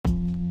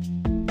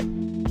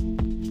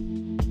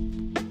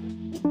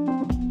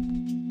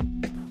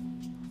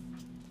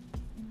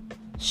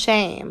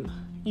Shame.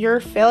 Your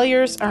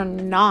failures are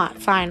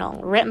not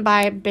final. Written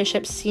by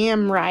Bishop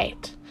C.M.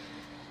 Wright.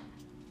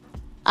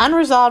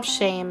 Unresolved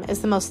shame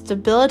is the most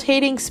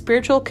debilitating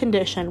spiritual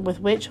condition with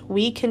which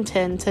we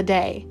contend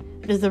today.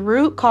 It is the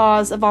root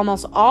cause of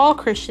almost all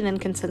Christian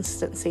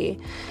inconsistency,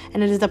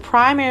 and it is the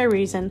primary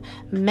reason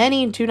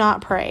many do not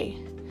pray.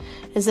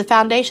 It is the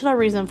foundational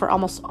reason for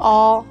almost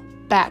all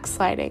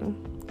backsliding.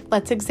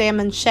 Let's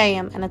examine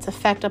shame and its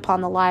effect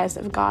upon the lives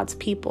of God's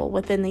people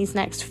within these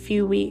next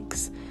few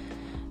weeks.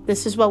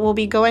 This is what we'll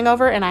be going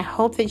over, and I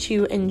hope that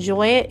you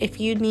enjoy it. If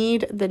you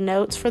need the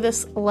notes for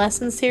this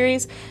lesson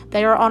series,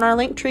 they are on our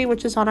link tree,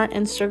 which is on our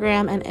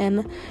Instagram and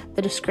in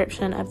the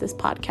description of this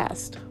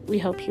podcast. We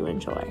hope you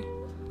enjoy.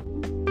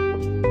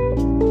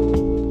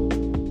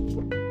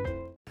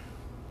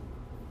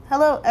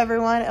 Hello,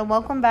 everyone, and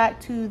welcome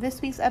back to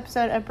this week's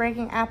episode of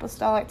Breaking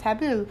Apostolic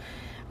Taboo.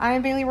 I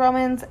am Bailey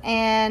Romans,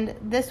 and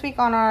this week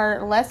on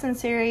our lesson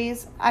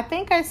series, I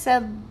think I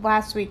said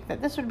last week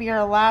that this would be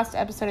our last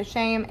episode of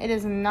shame. It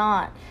is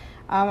not.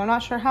 I'm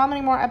not sure how many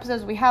more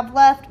episodes we have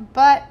left,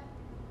 but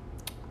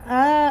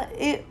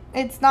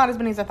it's not as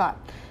many as I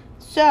thought.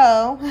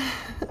 So,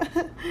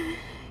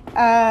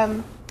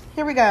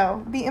 here we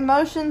go. The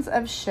emotions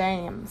of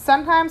shame.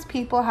 Sometimes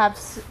people have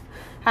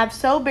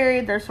so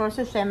buried their source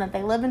of shame that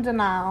they live in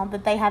denial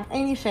that they have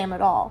any shame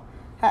at all.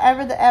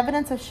 However, the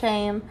evidence of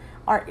shame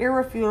are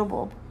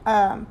irrefutable.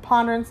 Are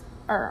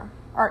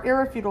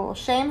irrefutable.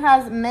 Shame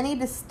has many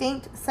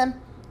distinct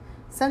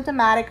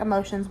symptomatic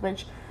emotions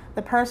which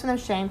the person of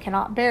shame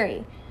cannot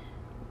bury.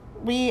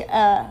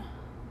 I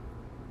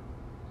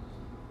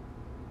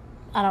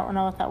don't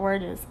know what that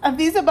word is. If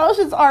these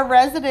emotions are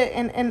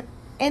resident in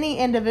any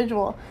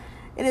individual,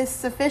 it is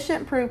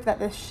sufficient proof that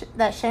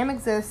that shame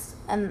exists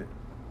and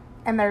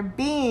their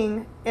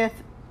being if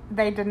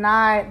they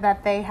deny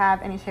that they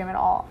have any shame at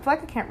all. I feel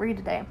like I can't read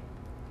today.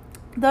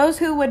 Those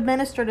who would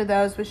minister to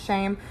those with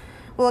shame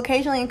will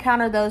occasionally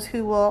encounter those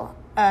who will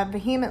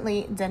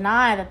vehemently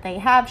deny that they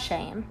have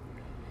shame.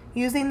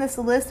 Using this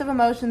list of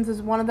emotions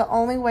is one of the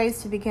only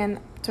ways to begin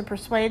to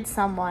persuade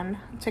someone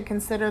to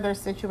consider their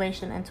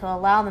situation and to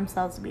allow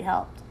themselves to be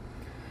helped.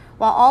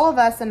 While all of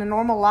us in a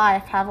normal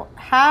life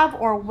have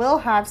or will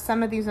have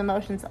some of these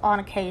emotions on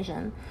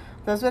occasion,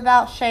 those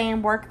without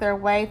shame work their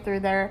way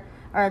through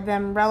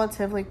them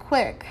relatively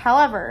quick.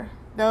 However,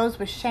 those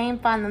with shame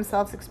find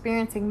themselves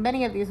experiencing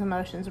many of these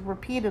emotions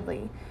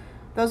repeatedly.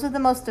 Those with the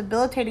most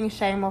debilitating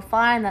shame will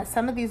find that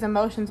some of these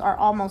emotions are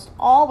almost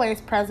always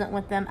present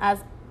with them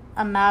as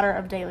a matter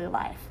of daily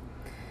life.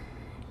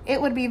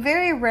 It would be a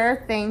very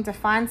rare thing to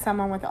find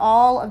someone with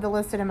all of the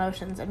listed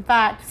emotions. In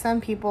fact, some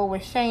people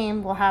with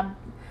shame will have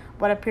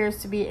what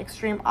appears to be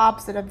extreme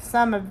opposite of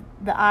some of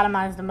the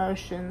itemized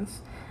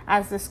emotions,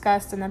 as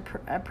discussed in the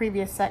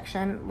previous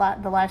section,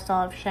 the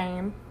lifestyle of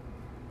shame.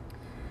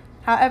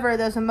 However,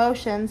 those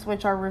emotions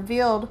which are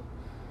revealed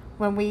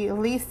when we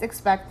least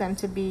expect them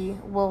to be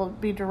will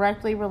be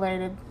directly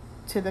related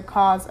to the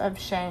cause of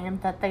shame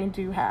that they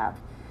do have.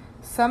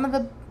 Some of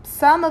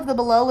the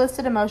below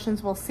listed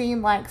emotions will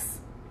seem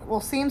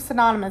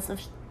synonymous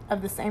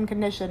of the same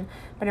condition,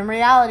 but in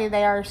reality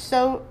they are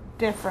so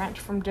different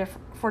for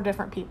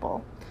different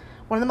people.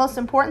 One of the most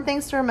important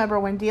things to remember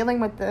when dealing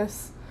with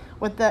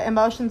the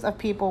emotions of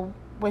people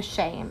with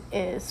shame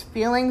is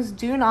feelings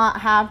do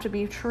not have to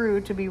be true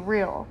to be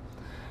real.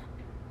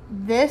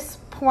 This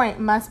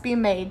point must be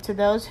made to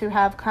those who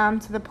have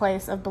come to the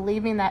place of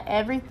believing that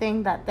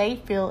everything that they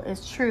feel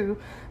is true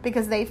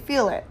because they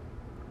feel it.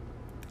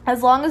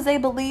 As long as they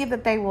believe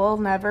that they will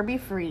never be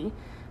free,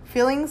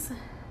 feelings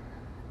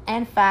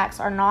and facts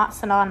are not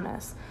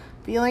synonymous.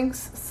 Feeling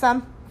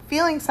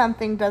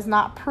something does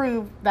not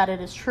prove that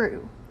it is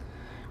true.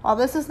 While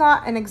this is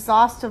not an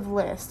exhaustive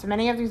list,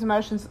 many of these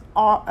emotions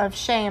of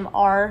shame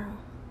are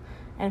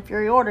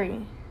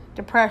inferiority,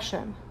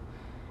 depression,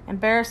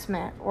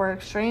 embarrassment or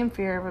extreme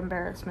fear of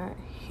embarrassment,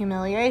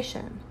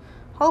 humiliation,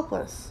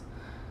 hopeless,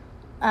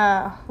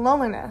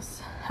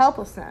 loneliness,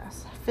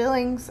 helplessness,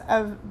 feelings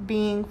of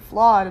being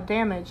flawed,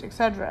 damaged,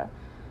 etc.,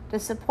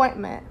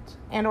 disappointment,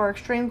 and or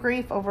extreme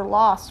grief over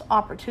lost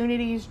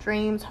opportunities,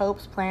 dreams,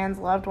 hopes, plans,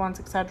 loved ones,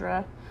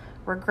 etc.,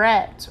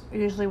 regret,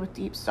 usually with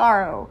deep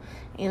sorrow,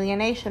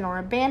 alienation or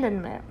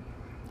abandonment,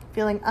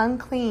 feeling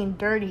unclean,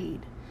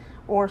 dirtied,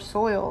 or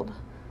soiled,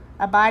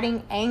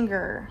 abiding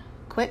anger,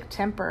 quick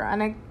temper,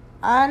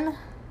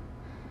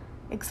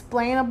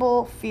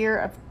 unexplainable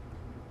fear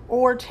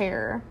or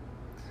terror,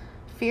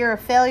 fear of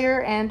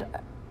failure and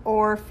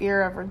or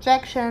fear of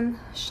rejection,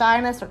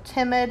 shyness or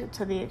timid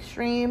to the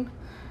extreme,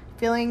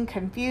 feeling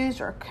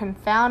confused or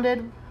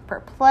confounded,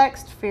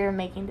 perplexed, fear of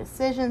making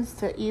decisions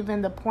to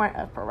even the point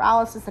of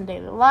paralysis in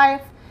daily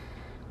life,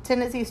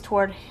 tendencies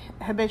toward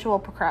habitual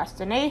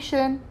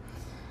procrastination.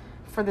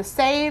 For the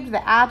saved,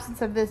 the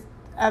absence of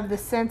the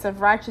sense of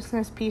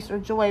righteousness, peace, or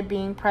joy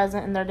being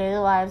present in their daily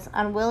lives,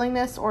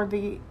 unwillingness or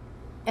the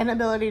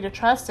inability to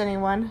trust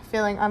anyone,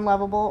 feeling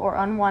unlovable or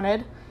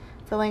unwanted,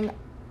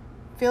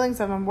 feelings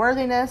of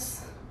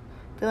unworthiness,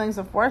 feelings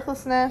of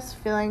worthlessness,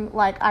 feeling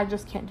like I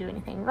just can't do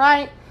anything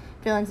right,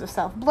 feelings of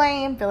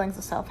self-blame, feelings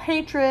of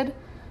self-hatred,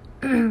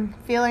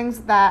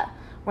 feelings that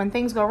when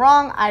things go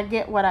wrong, I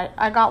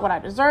got what I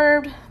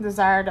deserved,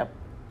 desire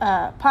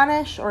to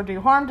punish or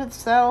do harm to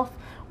self,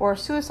 or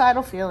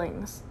suicidal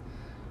feelings.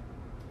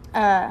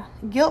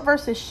 Guilt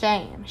versus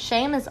shame.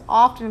 Shame is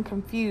often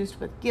confused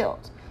with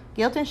guilt.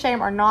 Guilt and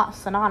shame are not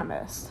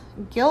synonymous.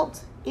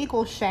 Guilt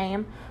equals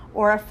shame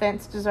or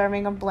offense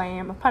deserving of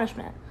blame or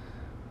punishment.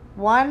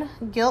 One,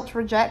 guilt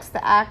rejects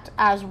the act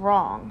as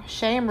wrong.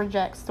 Shame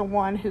rejects the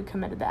one who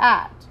committed the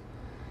act.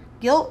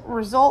 Guilt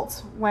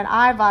results when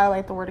I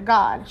violate the word of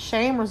God.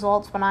 Shame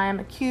results when I am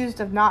accused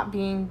of not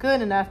being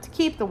good enough to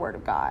keep the word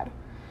of God.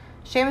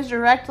 Shame is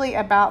directly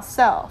about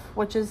self,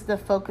 which is the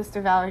focus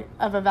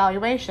of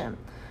evaluation.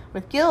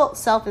 With guilt,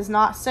 self is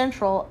not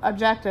central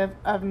objective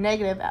of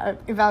negative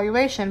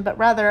evaluation, but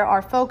rather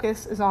our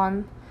focus is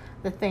on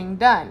the thing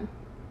done.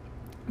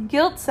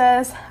 Guilt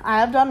says, I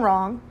have done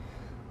wrong.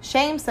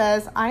 Shame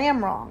says, I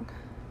am wrong.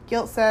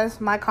 Guilt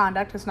says, my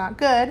conduct is not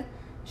good.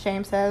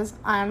 Shame says,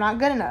 I am not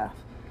good enough.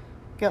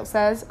 Guilt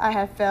says, I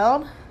have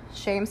failed.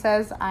 Shame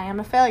says, I am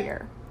a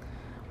failure.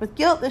 With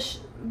guilt,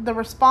 the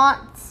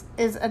response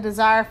is a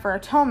desire for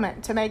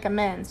atonement, to make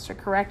amends, to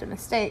correct a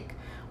mistake,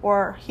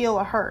 or heal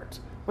a hurt.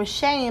 With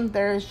shame,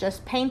 there is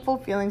just painful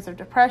feelings of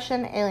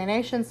depression,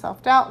 alienation,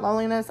 self-doubt,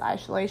 loneliness,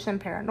 isolation,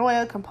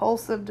 paranoia,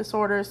 compulsive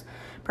disorders,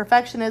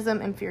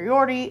 perfectionism,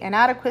 inferiority,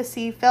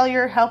 inadequacy,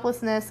 failure,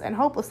 helplessness, and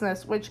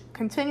hopelessness, which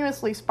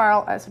continuously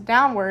spiral us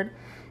downward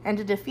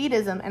into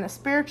defeatism and a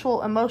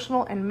spiritual,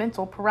 emotional, and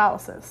mental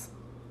paralysis.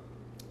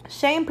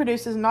 Shame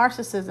produces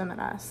narcissism in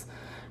us.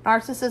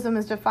 Narcissism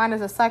is defined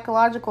as a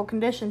psychological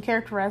condition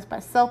characterized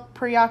by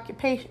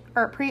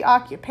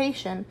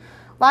preoccupation,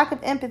 lack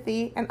of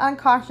empathy, and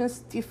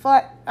unconscious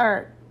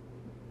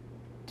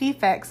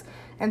defects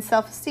in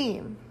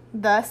self-esteem.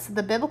 Thus,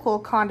 the biblical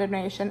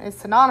condemnation is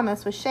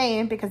synonymous with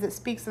shame because it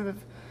speaks of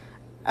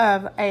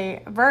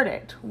a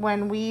verdict.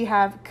 When we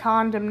have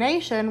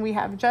condemnation, we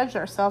have judged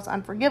ourselves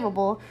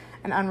unforgivable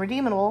and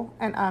unredeemable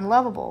and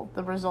unlovable,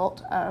 the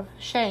result of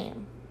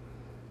shame.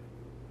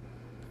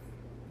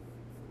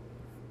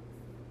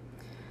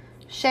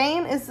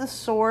 Shame is the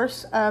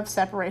source of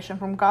separation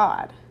from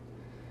God.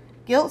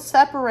 Guilt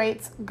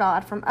separates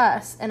God from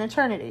us in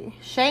eternity.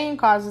 Shame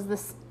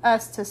causes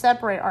us to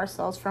separate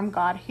ourselves from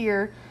God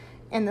here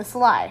in this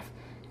life.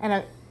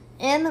 And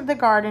in the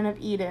Garden of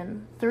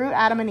Eden, through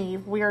Adam and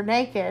Eve, we are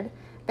naked.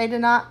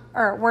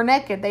 Were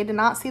naked. They did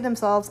not see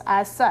themselves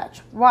as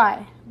such.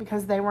 Why?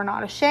 Because they were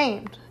not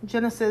ashamed.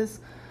 Genesis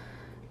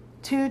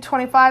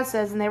 2:25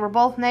 says, and they were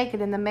both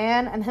naked, and the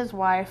man and his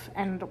wife,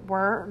 and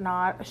were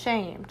not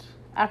ashamed.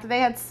 After they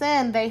had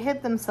sinned, they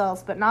hid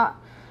themselves, but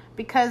not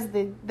because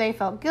they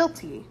felt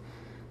guilty.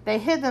 They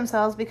hid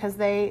themselves because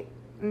they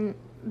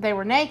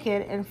were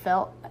naked and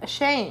felt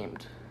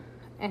ashamed.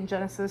 In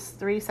Genesis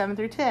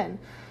 3:7-10.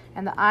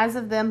 And the eyes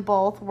of them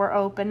both were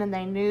open, and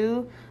they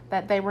knew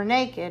that they were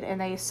naked, and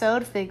they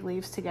sewed fig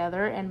leaves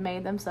together and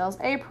made themselves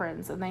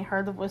aprons. And they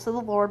heard the voice of the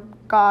Lord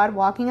God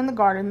walking in the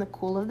garden in the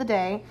cool of the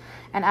day.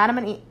 And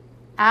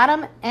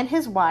Adam and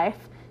his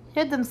wife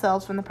hid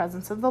themselves from the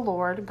presence of the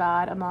Lord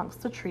God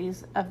amongst the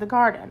trees of the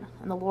garden.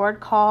 And the Lord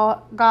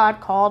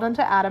God called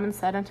unto Adam and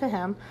said unto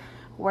him,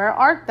 Where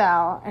art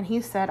thou? And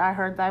he said, I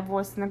heard thy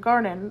voice in the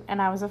garden,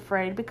 and I was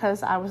afraid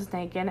because I was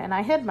naked, and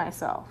I hid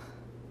myself.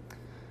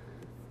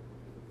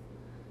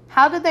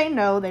 How did they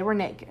know they were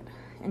naked?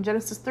 In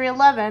Genesis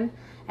 3:11,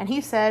 and he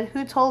said,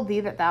 Who told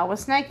thee that thou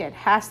wast naked?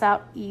 Hast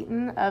thou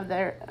eaten of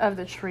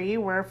the tree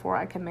wherefore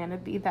I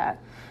commanded thee that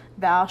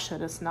thou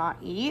shouldest not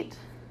eat?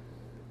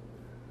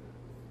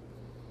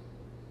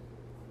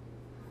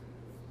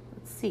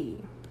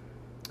 See.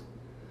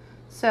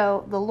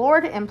 So the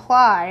Lord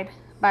implied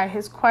by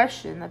his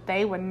question that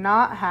they would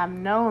not have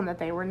known that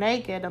they were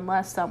naked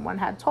unless someone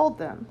had told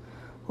them.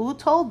 Who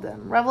told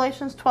them?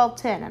 Revelations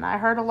 12:10. And I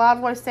heard a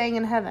loud voice saying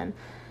in heaven,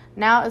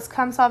 Now is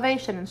come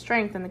salvation and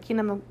strength in the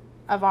kingdom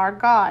of our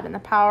God and the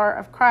power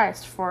of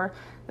Christ, for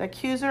the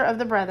accuser of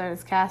the brethren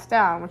is cast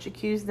down, which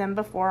accused them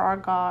before our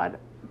God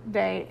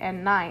day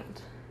and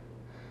night.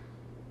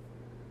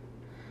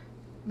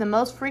 The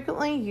most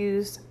frequently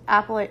used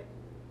appellation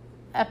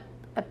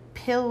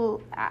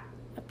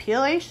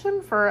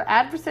for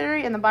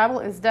adversary in the Bible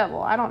is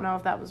devil. I don't know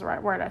if that was the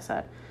right word I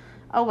said.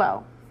 Oh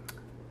well.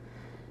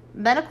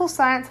 Medical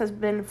science has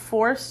been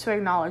forced to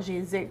acknowledge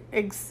the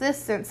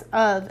existence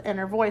of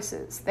inner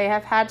voices. They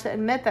have had to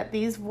admit that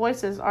these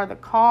voices are the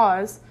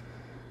cause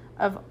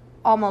of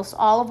almost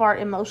all of our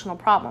emotional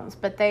problems,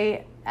 but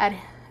they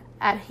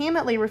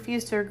vehemently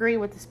refuse to agree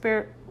with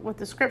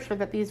the scripture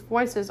that these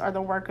voices are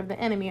the work of the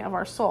enemy of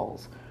our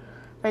souls.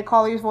 They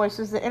call these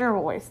voices the inner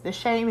voice, the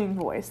shaming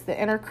voice,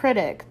 the inner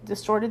critic,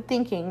 distorted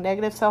thinking,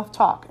 negative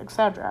self-talk,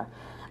 etc.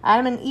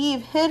 Adam and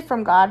Eve hid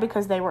from God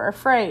because they were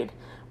afraid.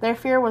 Their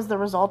fear was the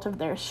result of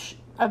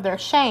their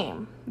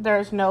shame. There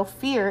is no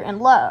fear in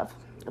love.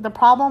 The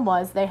problem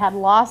was they had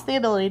lost the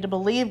ability to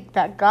believe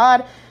that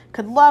God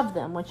could love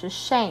them, which is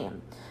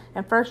shame.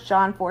 In 1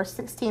 John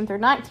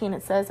 4:16-19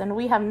 it says, And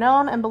we have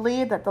known and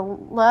believed that the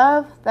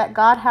love that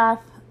God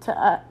hath to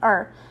us,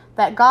 or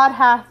that God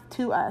hath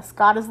to us.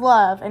 God is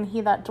love, and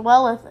he that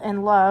dwelleth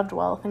in love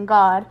dwelleth in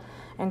God,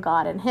 and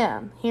God in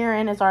him.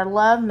 Herein is our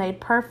love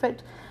made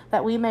perfect,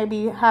 that we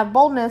may have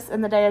boldness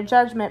in the day of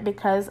judgment,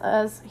 because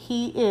as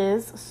he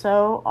is,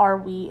 so are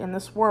we in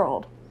this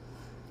world.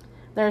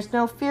 There is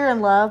no fear in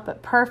love,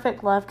 but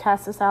perfect love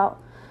casteth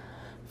out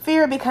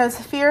fear, because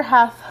fear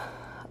hath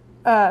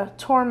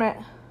torment.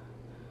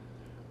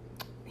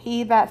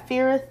 He that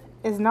feareth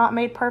is not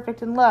made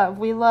perfect in love.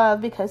 We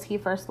love because he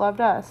first loved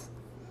us.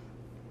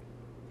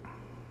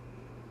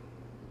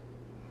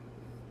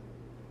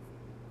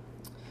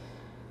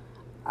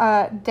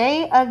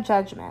 Day of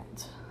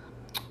judgment.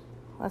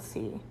 Let's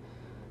see.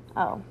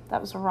 Oh, that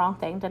was the wrong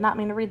thing. Did not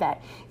mean to read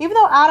that. Even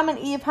though Adam and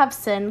Eve have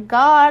sinned,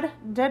 God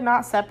did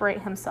not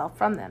separate himself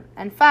from them.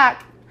 In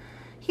fact,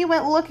 he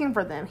went looking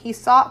for them. He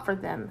sought for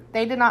them.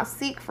 They did not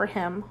seek for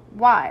him.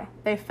 Why?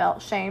 They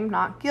felt shame,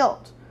 not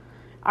guilt.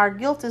 Our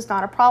guilt is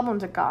not a problem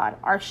to God.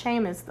 Our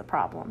shame is the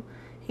problem.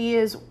 He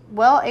is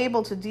well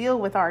able to deal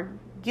with our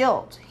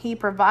guilt. He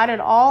provided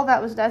all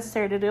that was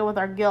necessary to deal with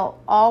our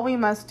guilt. All we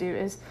must do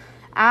is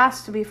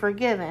ask to be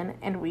forgiven,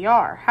 and we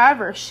are.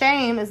 However,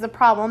 shame is the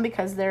problem,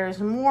 because there is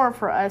more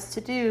for us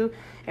to do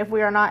if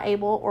we are not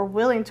able or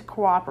willing to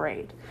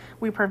cooperate.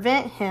 We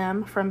prevent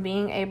him from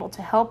being able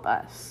to help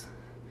us.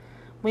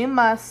 We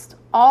must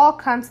all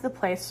come to the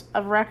place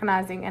of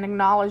recognizing and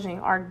acknowledging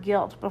our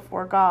guilt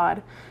before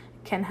God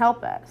can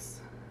help us.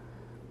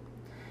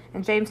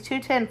 In James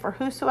 2:10, for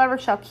whosoever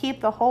shall keep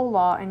the whole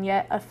law and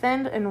yet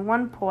offend in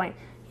one point,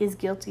 he is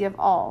guilty of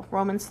all.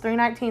 Romans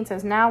 3:19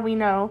 says, now we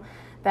know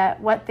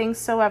that what things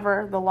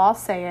soever the law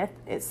saith,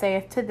 it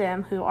saith to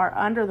them who are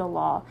under the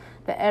law,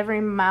 that every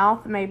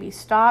mouth may be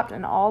stopped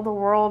and all the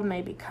world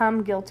may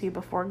become guilty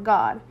before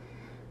God.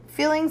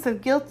 Feeling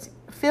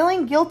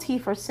guilty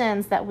for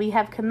sins that we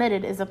have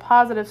committed is a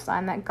positive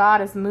sign that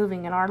God is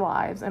moving in our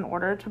lives in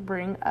order to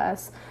bring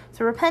us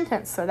to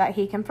repentance so that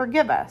he can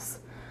forgive us.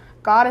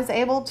 God is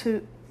able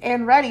to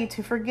and ready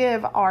to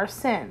forgive our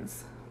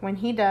sins. When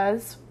he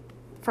does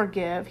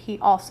forgive, he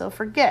also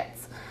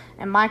forgets.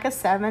 In Micah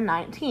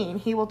 7:19,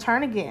 he will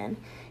turn again.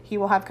 He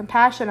will have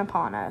compassion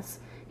upon us.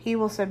 He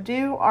will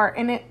subdue our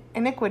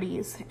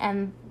iniquities,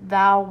 and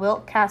thou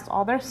wilt cast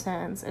all their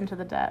sins into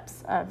the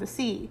depths of the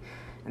sea.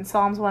 In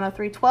Psalms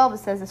 103:12, it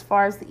says, as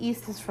far as the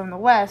east is from the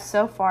west,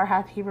 so far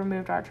hath he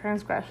removed our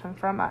transgression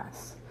from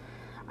us.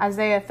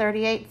 Isaiah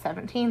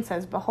 38:17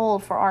 says,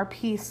 behold, for our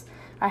peace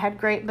I had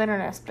great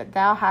bitterness, but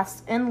thou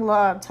hast in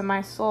love to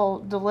my soul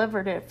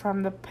delivered it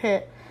from the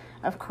pit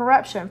of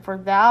corruption, for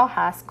thou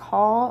hast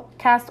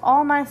cast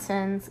all my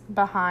sins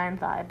behind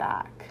thy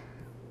back.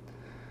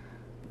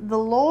 The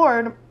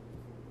Lord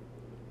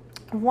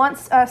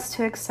wants us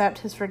to accept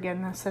his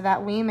forgiveness so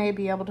that we may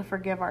be able to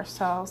forgive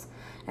ourselves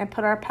and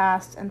put our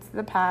past into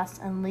the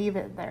past and leave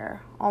it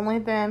there. Only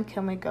then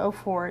can we go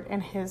forward in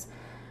him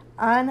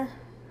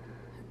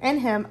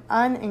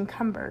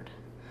unencumbered.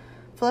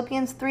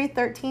 Philippians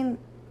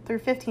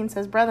 3:13-15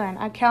 says, brethren,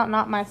 I count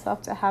not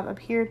myself to have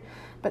appeared,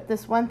 but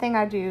this one thing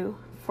I do,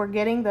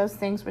 forgetting those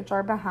things which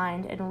are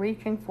behind and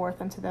reaching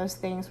forth unto those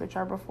things which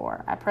are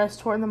before. I press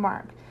toward the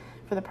mark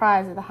for the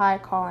prize of the high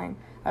calling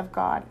of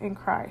God in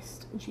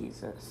Christ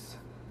Jesus.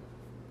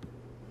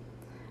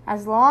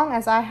 As long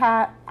as I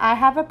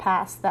have a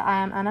past that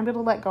I am unable to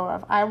let go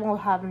of, I will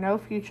have no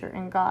future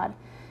in God.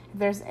 If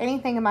there's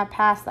anything in my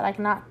past that I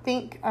cannot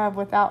think of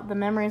without the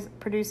memories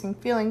producing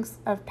feelings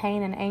of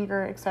pain and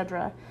anger,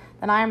 etc.,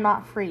 then I am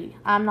not free.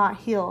 I am not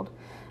healed.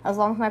 As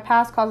long as my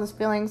past causes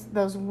feelings,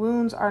 those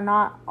wounds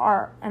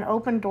are an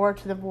open door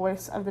to the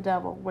voice of the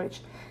devil,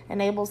 which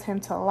enables him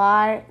to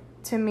lie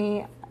to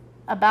me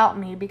about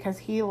me because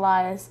his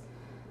lies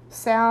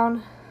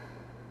sound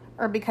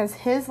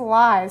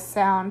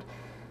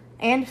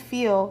and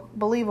feel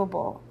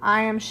believable.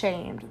 I am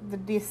shamed.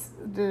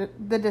 The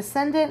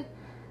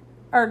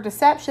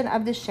deception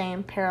of the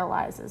shame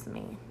paralyzes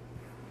me.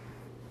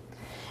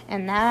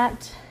 And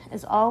that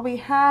is all we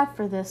have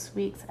for this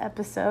week's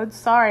episode.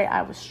 Sorry,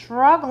 I was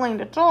struggling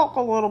to talk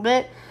a little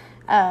bit.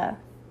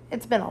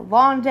 It's been a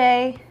long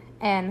day,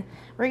 and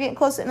we're getting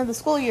close to the end of the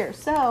school year.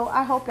 So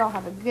I hope y'all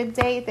have a good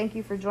day. Thank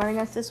you for joining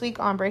us this week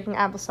on Breaking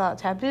Apostolic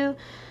Taboo.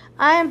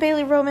 I am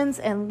Bailey Romans,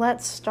 and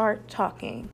let's start talking.